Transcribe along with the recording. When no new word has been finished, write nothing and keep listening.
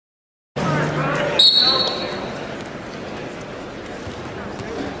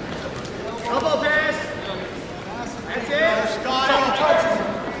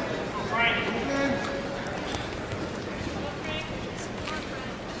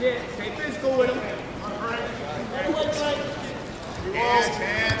it. Stay physical with him.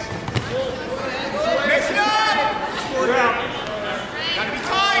 Hands. Mix it up! Gotta be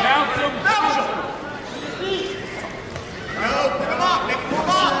tight! Bounce him! No, pick him up! Make him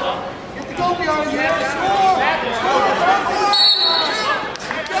up! Get the goal behind you! Score!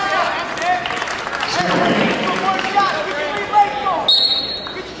 One more shot! Get your leg goal!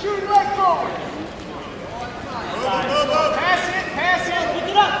 Get your shooting leg goal! Move! Pass it! Pick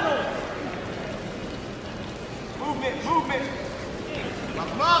it up! Movement!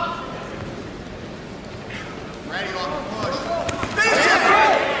 Come up! Ready on the push. Finish it!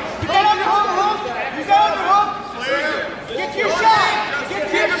 You got on the hook! You got on the hook! Clear! Get your shot!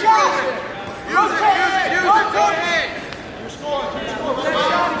 Rotate! You're scoring!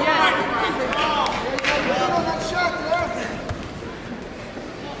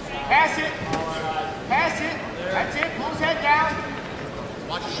 Pass it! That's it! Pull his head down!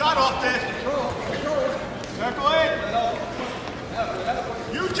 Watch your shot off this! Circle it!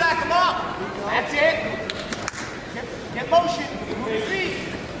 You jack him up! That's it! Get motion! Move your feet!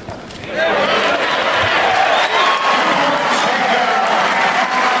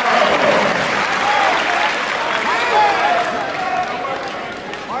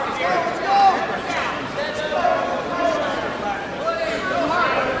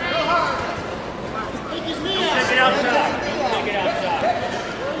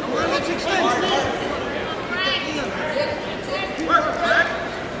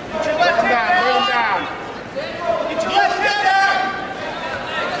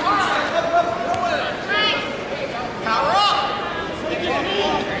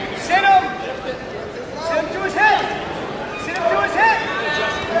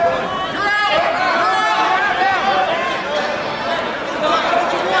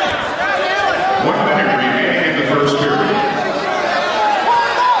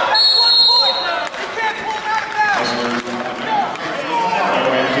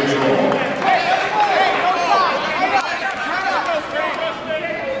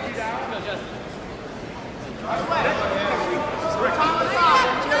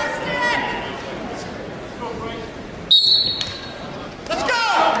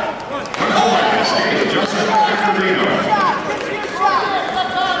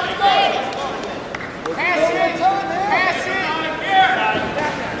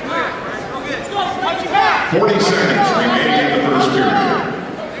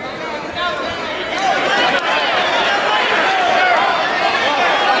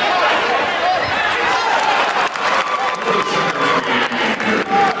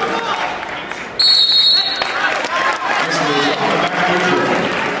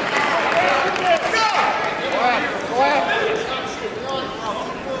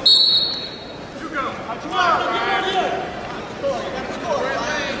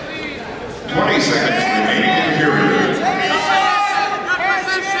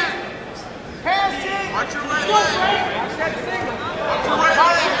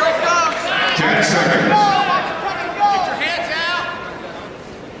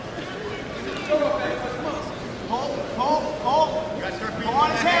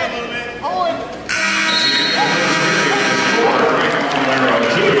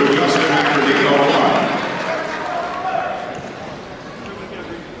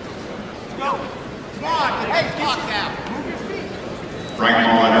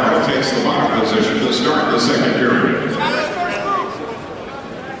 Molinaro takes the bottom position to start the second period.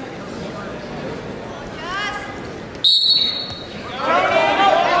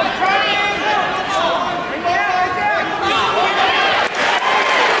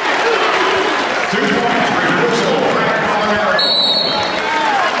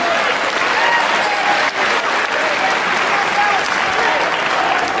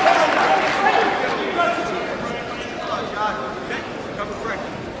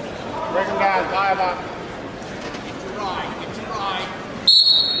 Break him down, tie him up.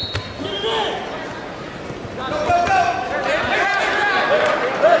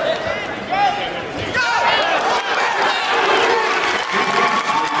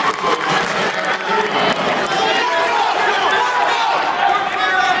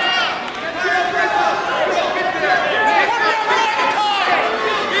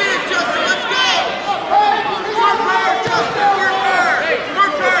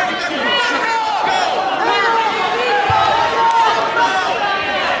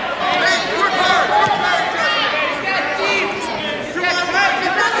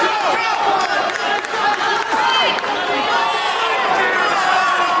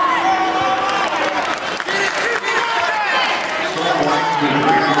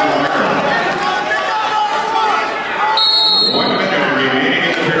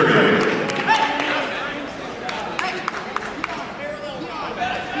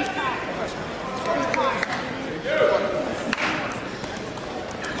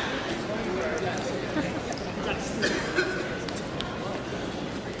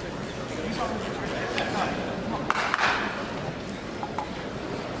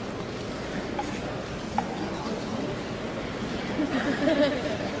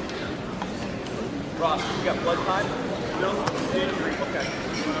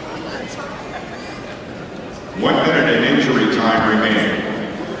 1 minute and injury time remaining.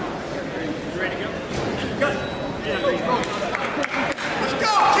 Ready to go? Let's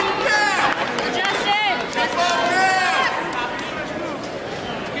go! Kick it down! Justin! Kick ball down!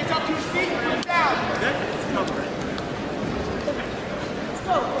 Gets up to his feet, put it down.